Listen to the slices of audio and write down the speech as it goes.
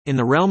In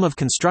the realm of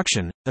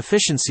construction,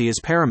 efficiency is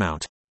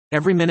paramount.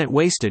 Every minute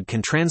wasted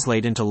can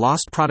translate into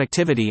lost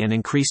productivity and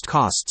increased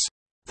costs.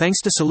 Thanks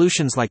to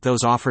solutions like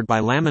those offered by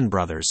Lamon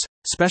Brothers,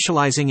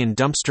 specializing in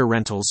dumpster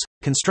rentals,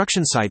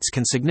 construction sites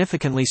can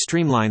significantly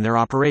streamline their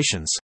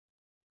operations.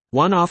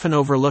 One often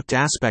overlooked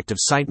aspect of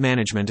site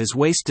management is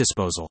waste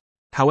disposal.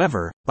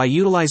 However, by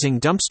utilizing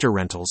dumpster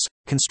rentals,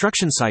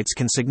 construction sites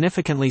can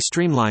significantly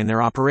streamline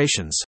their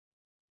operations.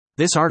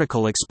 This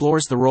article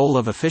explores the role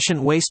of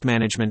efficient waste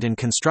management in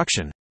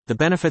construction, the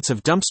benefits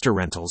of dumpster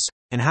rentals,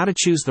 and how to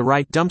choose the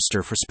right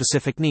dumpster for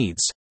specific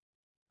needs.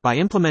 By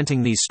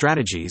implementing these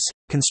strategies,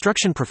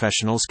 construction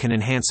professionals can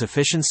enhance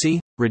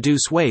efficiency,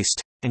 reduce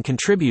waste, and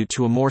contribute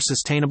to a more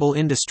sustainable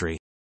industry.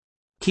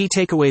 Key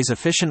takeaways: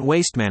 efficient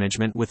waste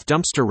management with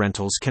dumpster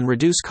rentals can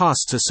reduce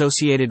costs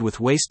associated with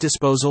waste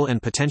disposal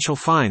and potential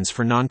fines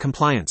for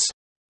non-compliance.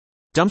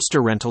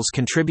 Dumpster rentals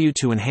contribute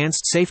to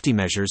enhanced safety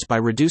measures by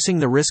reducing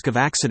the risk of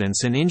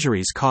accidents and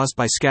injuries caused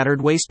by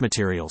scattered waste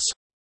materials.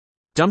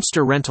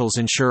 Dumpster rentals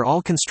ensure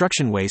all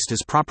construction waste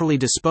is properly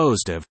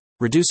disposed of,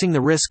 reducing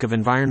the risk of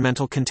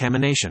environmental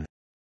contamination.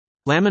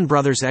 Lamon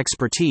Brothers'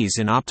 expertise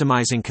in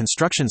optimizing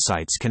construction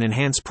sites can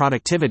enhance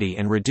productivity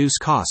and reduce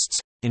costs,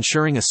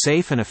 ensuring a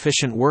safe and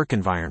efficient work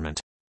environment.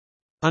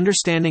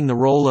 Understanding the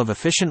role of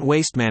efficient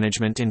waste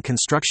management in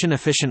construction.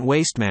 Efficient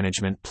waste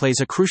management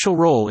plays a crucial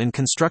role in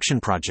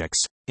construction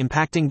projects,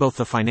 impacting both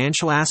the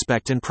financial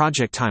aspect and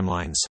project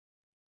timelines.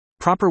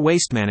 Proper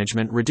waste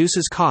management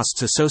reduces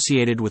costs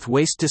associated with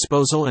waste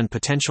disposal and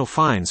potential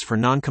fines for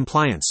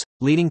non-compliance,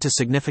 leading to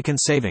significant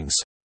savings.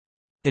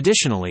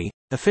 Additionally,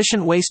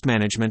 efficient waste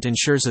management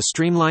ensures a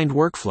streamlined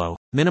workflow,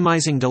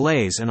 minimizing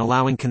delays and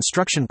allowing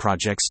construction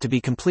projects to be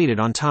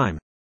completed on time.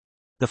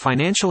 The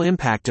financial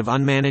impact of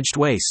unmanaged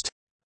waste.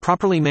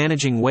 Properly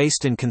managing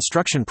waste in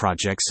construction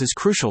projects is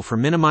crucial for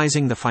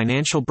minimizing the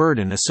financial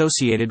burden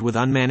associated with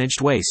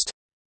unmanaged waste.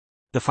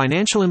 The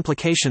financial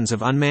implications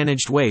of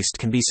unmanaged waste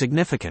can be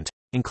significant,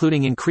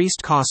 including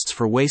increased costs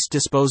for waste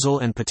disposal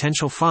and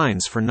potential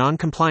fines for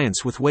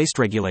non-compliance with waste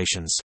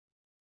regulations.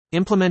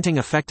 Implementing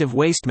effective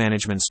waste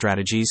management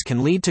strategies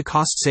can lead to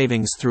cost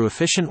savings through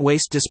efficient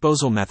waste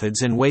disposal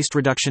methods and waste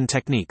reduction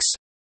techniques.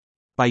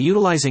 By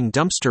utilizing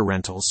dumpster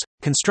rentals,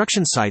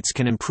 construction sites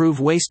can improve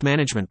waste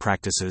management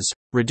practices,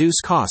 reduce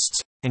costs,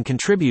 and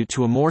contribute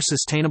to a more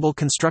sustainable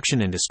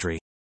construction industry.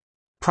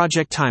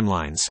 Project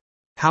timelines.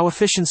 How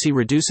efficiency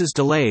reduces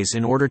delays.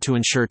 In order to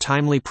ensure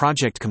timely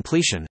project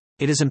completion,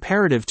 it is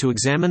imperative to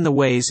examine the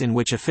ways in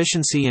which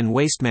efficiency in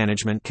waste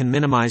management can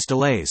minimize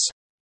delays.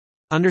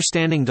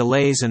 Understanding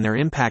delays and their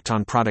impact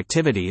on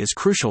productivity is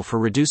crucial for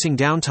reducing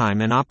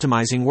downtime and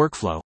optimizing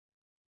workflow.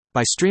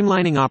 By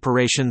streamlining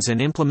operations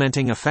and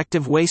implementing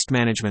effective waste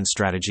management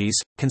strategies,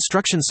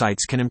 construction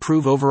sites can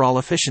improve overall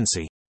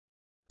efficiency.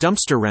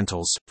 Dumpster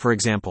rentals, for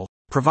example,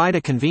 provide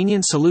a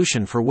convenient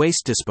solution for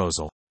waste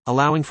disposal,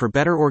 allowing for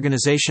better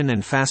organization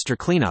and faster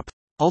cleanup,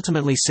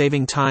 ultimately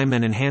saving time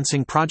and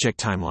enhancing project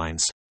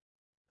timelines.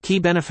 Key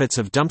benefits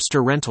of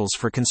dumpster rentals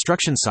for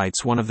construction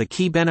sites. One of the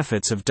key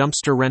benefits of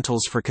dumpster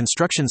rentals for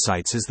construction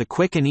sites is the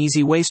quick and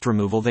easy waste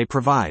removal they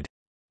provide.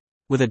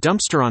 With a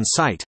dumpster on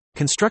site,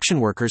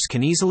 construction workers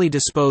can easily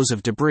dispose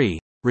of debris,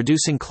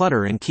 reducing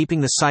clutter and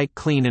keeping the site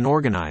clean and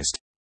organized.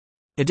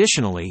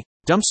 Additionally,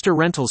 dumpster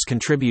rentals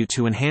contribute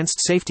to enhanced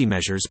safety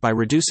measures by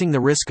reducing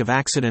the risk of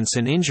accidents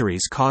and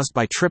injuries caused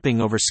by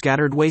tripping over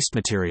scattered waste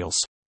materials.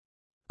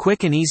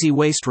 Quick and easy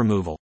waste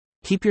removal.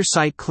 Keep your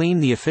site clean.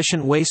 The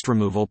efficient waste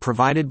removal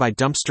provided by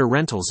dumpster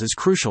rentals is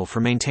crucial for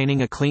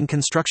maintaining a clean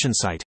construction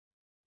site.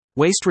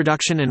 Waste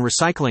reduction and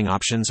recycling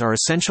options are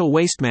essential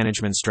waste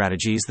management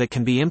strategies that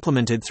can be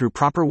implemented through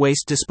proper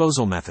waste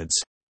disposal methods.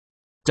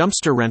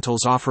 Dumpster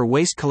rentals offer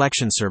waste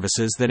collection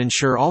services that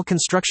ensure all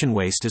construction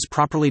waste is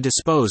properly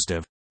disposed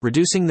of,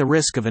 reducing the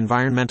risk of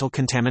environmental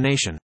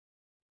contamination.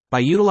 By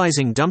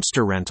utilizing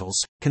dumpster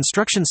rentals,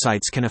 construction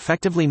sites can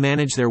effectively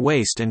manage their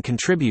waste and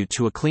contribute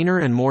to a cleaner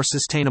and more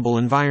sustainable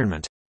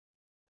environment.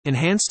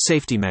 Enhanced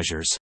safety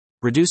measures.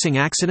 Reducing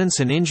accidents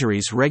and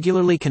injuries.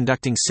 Regularly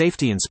conducting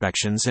safety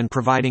inspections and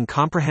providing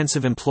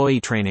comprehensive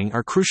employee training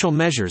are crucial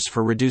measures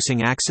for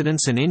reducing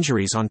accidents and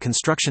injuries on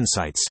construction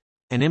sites,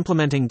 and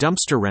implementing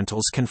dumpster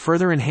rentals can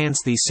further enhance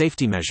these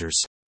safety measures.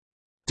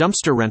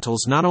 Dumpster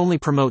rentals not only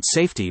promote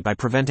safety by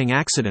preventing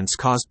accidents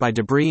caused by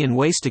debris and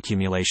waste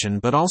accumulation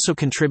but also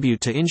contribute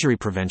to injury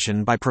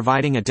prevention by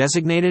providing a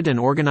designated and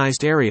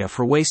organized area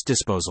for waste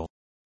disposal.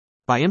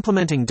 By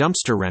implementing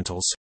dumpster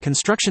rentals,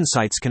 construction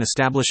sites can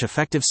establish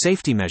effective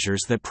safety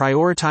measures that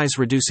prioritize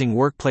reducing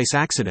workplace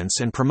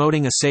accidents and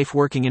promoting a safe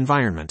working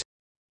environment.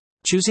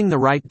 Choosing the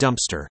right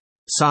dumpster.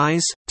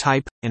 Size,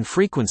 type, and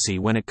frequency.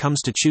 When it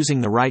comes to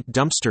choosing the right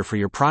dumpster for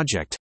your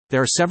project,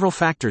 there are several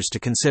factors to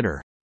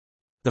consider.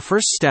 The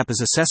first step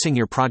is assessing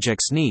your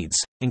project's needs,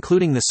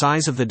 including the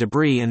size of the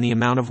debris and the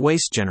amount of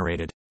waste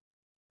generated.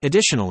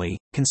 Additionally,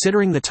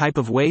 considering the type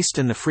of waste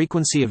and the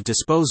frequency of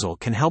disposal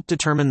can help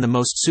determine the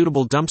most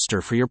suitable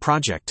dumpster for your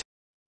project.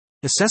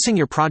 Assessing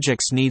your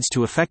project's needs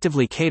to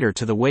effectively cater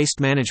to the waste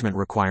management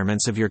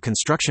requirements of your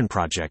construction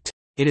project.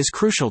 It is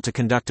crucial to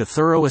conduct a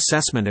thorough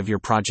assessment of your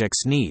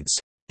project's needs,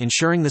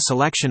 ensuring the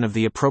selection of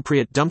the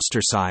appropriate dumpster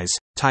size,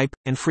 type,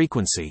 and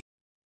frequency.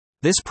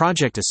 This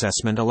project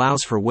assessment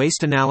allows for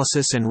waste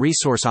analysis and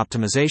resource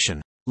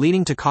optimization,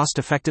 leading to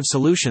cost-effective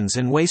solutions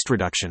in waste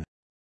reduction.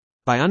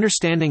 By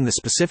understanding the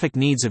specific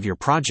needs of your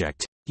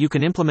project, you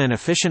can implement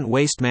efficient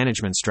waste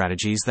management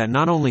strategies that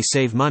not only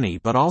save money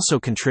but also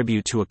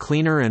contribute to a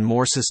cleaner and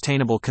more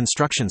sustainable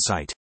construction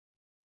site.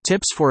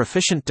 Tips for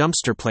efficient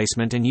dumpster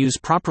placement and use.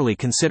 Properly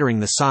considering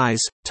the size,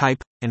 type,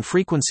 and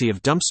frequency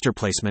of dumpster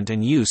placement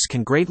and use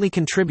can greatly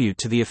contribute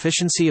to the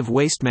efficiency of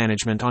waste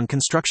management on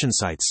construction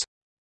sites.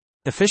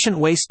 Efficient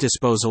waste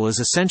disposal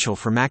is essential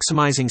for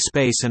maximizing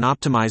space and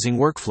optimizing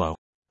workflow.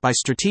 By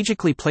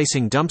strategically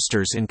placing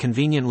dumpsters in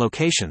convenient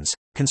locations,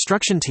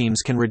 construction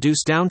teams can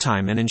reduce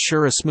downtime and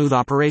ensure a smooth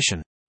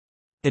operation.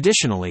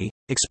 Additionally,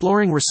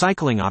 exploring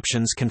recycling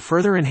options can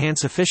further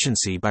enhance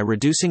efficiency by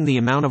reducing the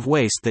amount of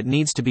waste that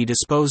needs to be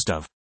disposed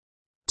of.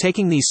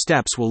 Taking these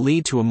steps will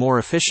lead to a more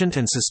efficient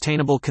and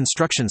sustainable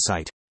construction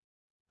site.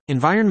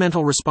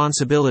 Environmental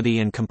responsibility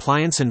and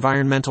compliance.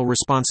 Environmental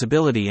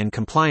responsibility and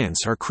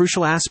compliance are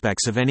crucial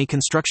aspects of any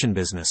construction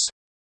business.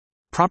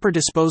 Proper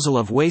disposal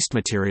of waste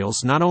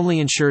materials not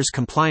only ensures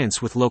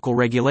compliance with local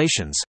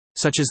regulations,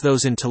 such as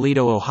those in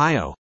Toledo,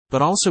 Ohio,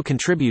 but also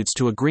contributes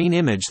to a green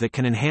image that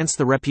can enhance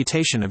the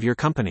reputation of your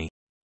company.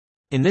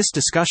 In this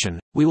discussion,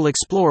 we will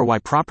explore why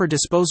proper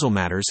disposal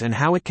matters and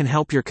how it can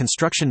help your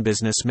construction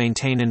business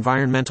maintain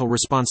environmental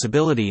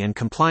responsibility and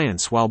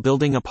compliance while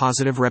building a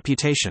positive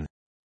reputation.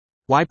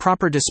 Why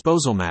proper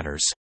disposal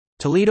matters.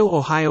 Toledo,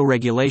 Ohio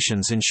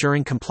regulations.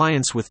 Ensuring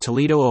compliance with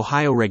Toledo,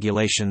 Ohio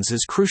regulations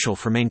is crucial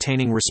for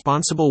maintaining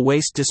responsible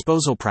waste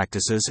disposal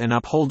practices and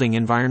upholding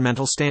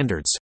environmental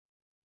standards.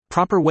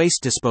 Proper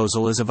waste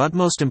disposal is of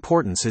utmost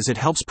importance as it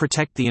helps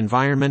protect the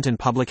environment and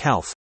public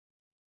health.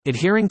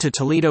 Adhering to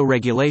Toledo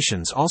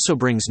regulations also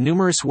brings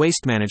numerous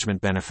waste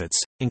management benefits,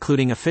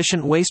 including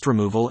efficient waste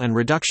removal and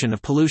reduction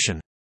of pollution.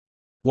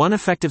 One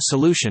effective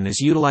solution is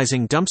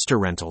utilizing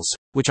dumpster rentals,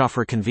 which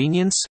offer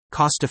convenience,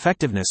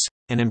 cost-effectiveness,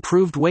 and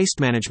improved waste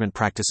management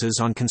practices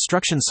on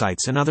construction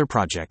sites and other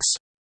projects.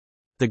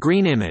 The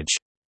green image.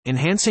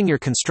 Enhancing your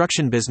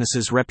construction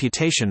business's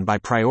reputation by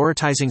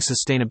prioritizing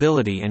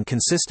sustainability and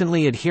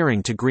consistently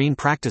adhering to green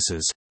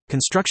practices.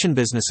 Construction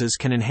businesses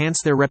can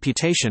enhance their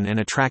reputation and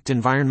attract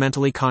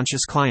environmentally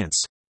conscious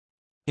clients.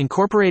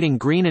 Incorporating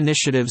green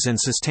initiatives and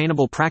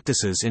sustainable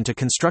practices into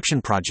construction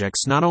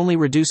projects not only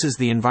reduces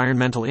the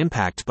environmental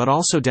impact but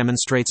also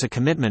demonstrates a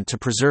commitment to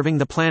preserving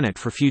the planet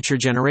for future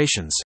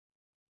generations.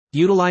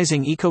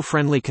 Utilizing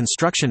eco-friendly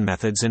construction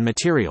methods and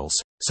materials,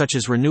 such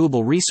as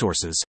renewable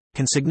resources,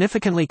 can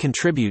significantly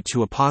contribute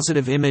to a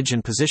positive image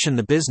and position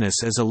the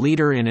business as a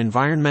leader in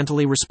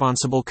environmentally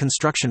responsible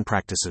construction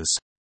practices.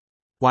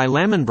 Why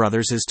Lamon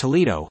Brothers is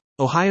Toledo,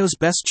 Ohio's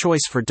best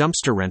choice for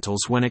dumpster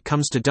rentals. When it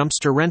comes to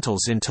dumpster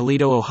rentals in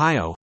Toledo,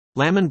 Ohio,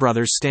 Lamon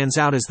Brothers stands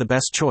out as the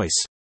best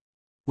choice.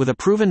 With a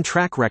proven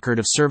track record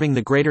of serving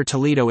the greater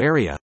Toledo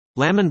area,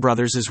 Lamon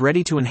Brothers is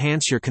ready to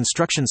enhance your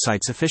construction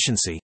site's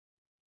efficiency.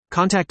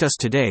 Contact us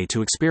today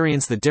to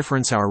experience the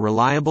difference our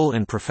reliable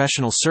and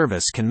professional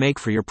service can make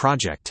for your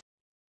project.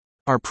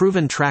 Our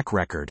proven track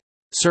record.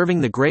 Serving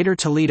the greater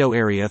Toledo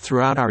area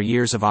throughout our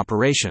years of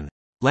operation,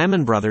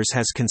 Lamon Brothers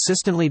has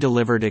consistently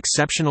delivered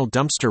exceptional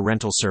dumpster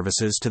rental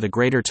services to the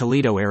greater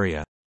Toledo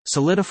area,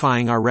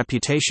 solidifying our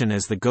reputation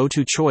as the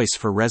go-to choice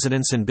for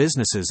residents and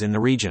businesses in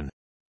the region.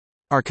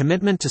 Our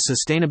commitment to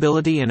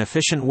sustainability and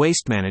efficient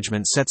waste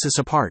management sets us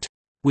apart.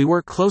 We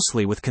work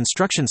closely with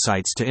construction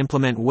sites to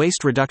implement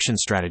waste reduction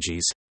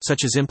strategies,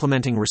 such as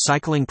implementing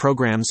recycling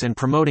programs and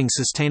promoting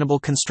sustainable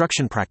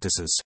construction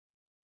practices.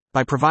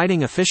 By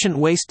providing efficient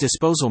waste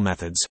disposal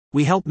methods,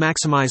 we help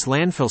maximize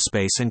landfill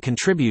space and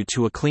contribute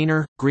to a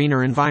cleaner,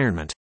 greener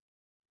environment.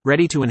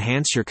 Ready to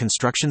enhance your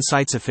construction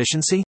site's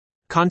efficiency?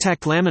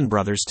 Contact Lamon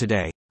Brothers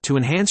today. To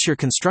enhance your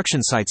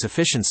construction site's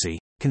efficiency,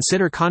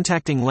 consider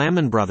contacting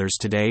Lamon Brothers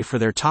today for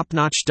their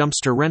top-notch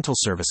dumpster rental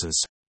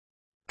services.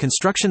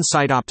 Construction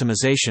site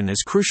optimization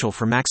is crucial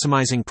for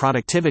maximizing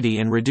productivity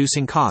and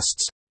reducing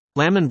costs.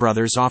 Lamon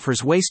Brothers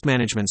offers waste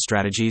management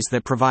strategies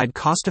that provide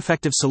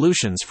cost-effective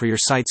solutions for your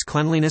site's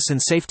cleanliness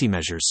and safety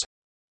measures.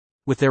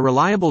 With their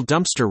reliable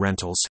dumpster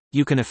rentals,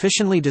 you can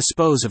efficiently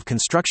dispose of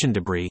construction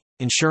debris,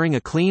 ensuring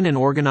a clean and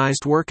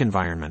organized work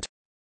environment.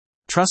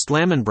 Trust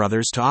Lamon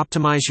Brothers to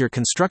optimize your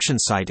construction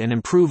site and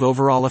improve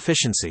overall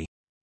efficiency.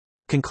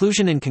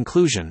 Conclusion. In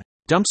conclusion,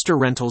 dumpster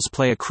rentals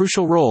play a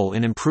crucial role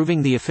in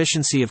improving the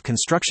efficiency of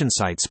construction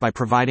sites by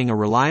providing a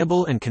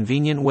reliable and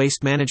convenient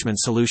waste management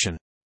solution.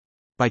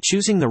 By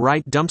choosing the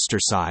right dumpster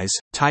size,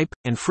 type,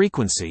 and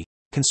frequency,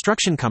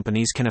 construction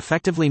companies can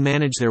effectively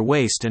manage their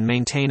waste and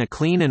maintain a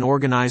clean and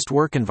organized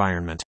work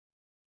environment.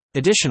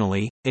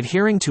 Additionally,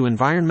 adhering to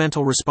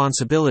environmental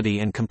responsibility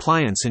and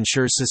compliance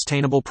ensures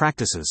sustainable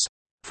practices.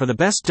 For the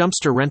best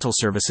dumpster rental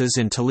services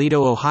in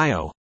Toledo,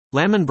 Ohio,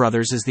 Lamon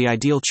Brothers is the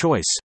ideal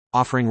choice,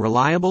 offering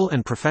reliable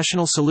and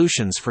professional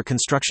solutions for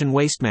construction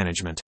waste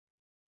management.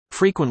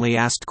 Frequently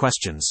asked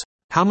questions.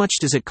 How much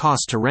does it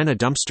cost to rent a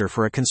dumpster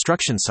for a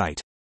construction site?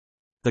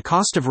 The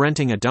cost of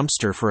renting a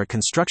dumpster for a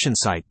construction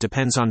site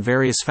depends on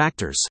various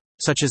factors,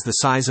 such as the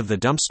size of the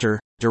dumpster,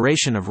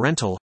 duration of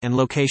rental, and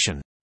location.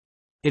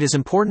 It is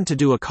important to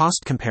do a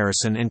cost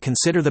comparison and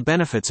consider the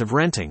benefits of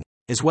renting,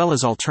 as well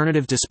as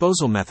alternative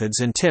disposal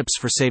methods and tips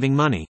for saving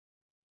money.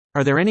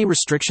 Are there any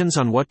restrictions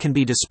on what can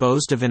be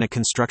disposed of in a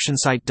construction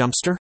site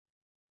dumpster?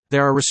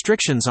 There are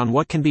restrictions on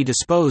what can be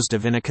disposed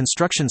of in a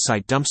construction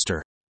site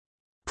dumpster.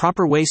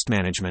 Proper waste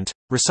management,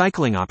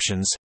 recycling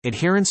options,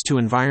 adherence to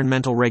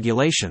environmental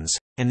regulations,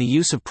 and the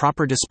use of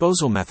proper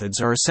disposal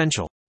methods are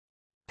essential.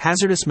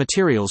 Hazardous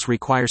materials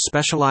require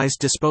specialized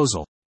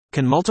disposal.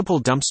 Can multiple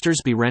dumpsters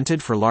be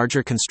rented for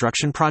larger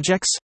construction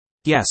projects?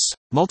 Yes,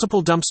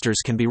 multiple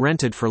dumpsters can be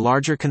rented for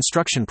larger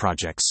construction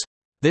projects.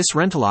 This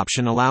rental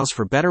option allows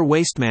for better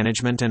waste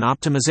management and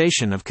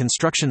optimization of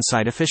construction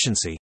site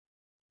efficiency.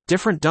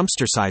 Different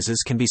dumpster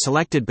sizes can be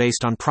selected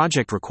based on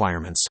project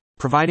requirements,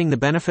 providing the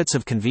benefits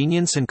of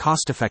convenience and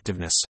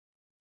cost-effectiveness.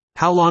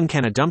 How long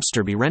can a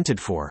dumpster be rented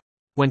for?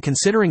 When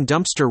considering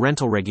dumpster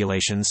rental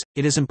regulations,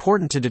 it is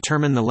important to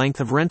determine the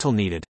length of rental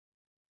needed.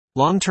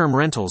 Long-term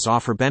rentals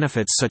offer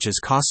benefits such as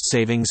cost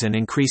savings and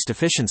increased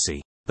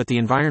efficiency, but the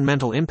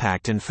environmental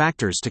impact and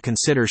factors to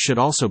consider should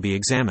also be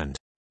examined.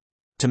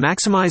 To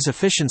maximize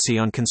efficiency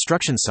on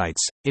construction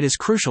sites, it is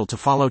crucial to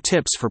follow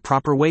tips for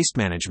proper waste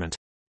management.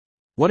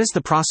 What is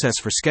the process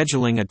for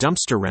scheduling a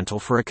dumpster rental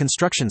for a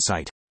construction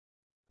site?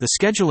 The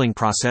scheduling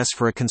process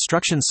for a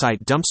construction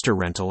site dumpster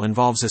rental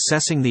involves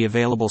assessing the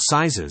available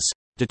sizes,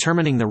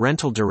 determining the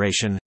rental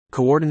duration,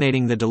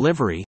 coordinating the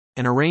delivery,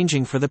 and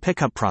arranging for the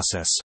pickup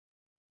process.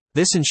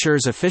 This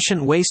ensures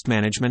efficient waste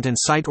management and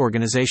site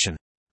organization.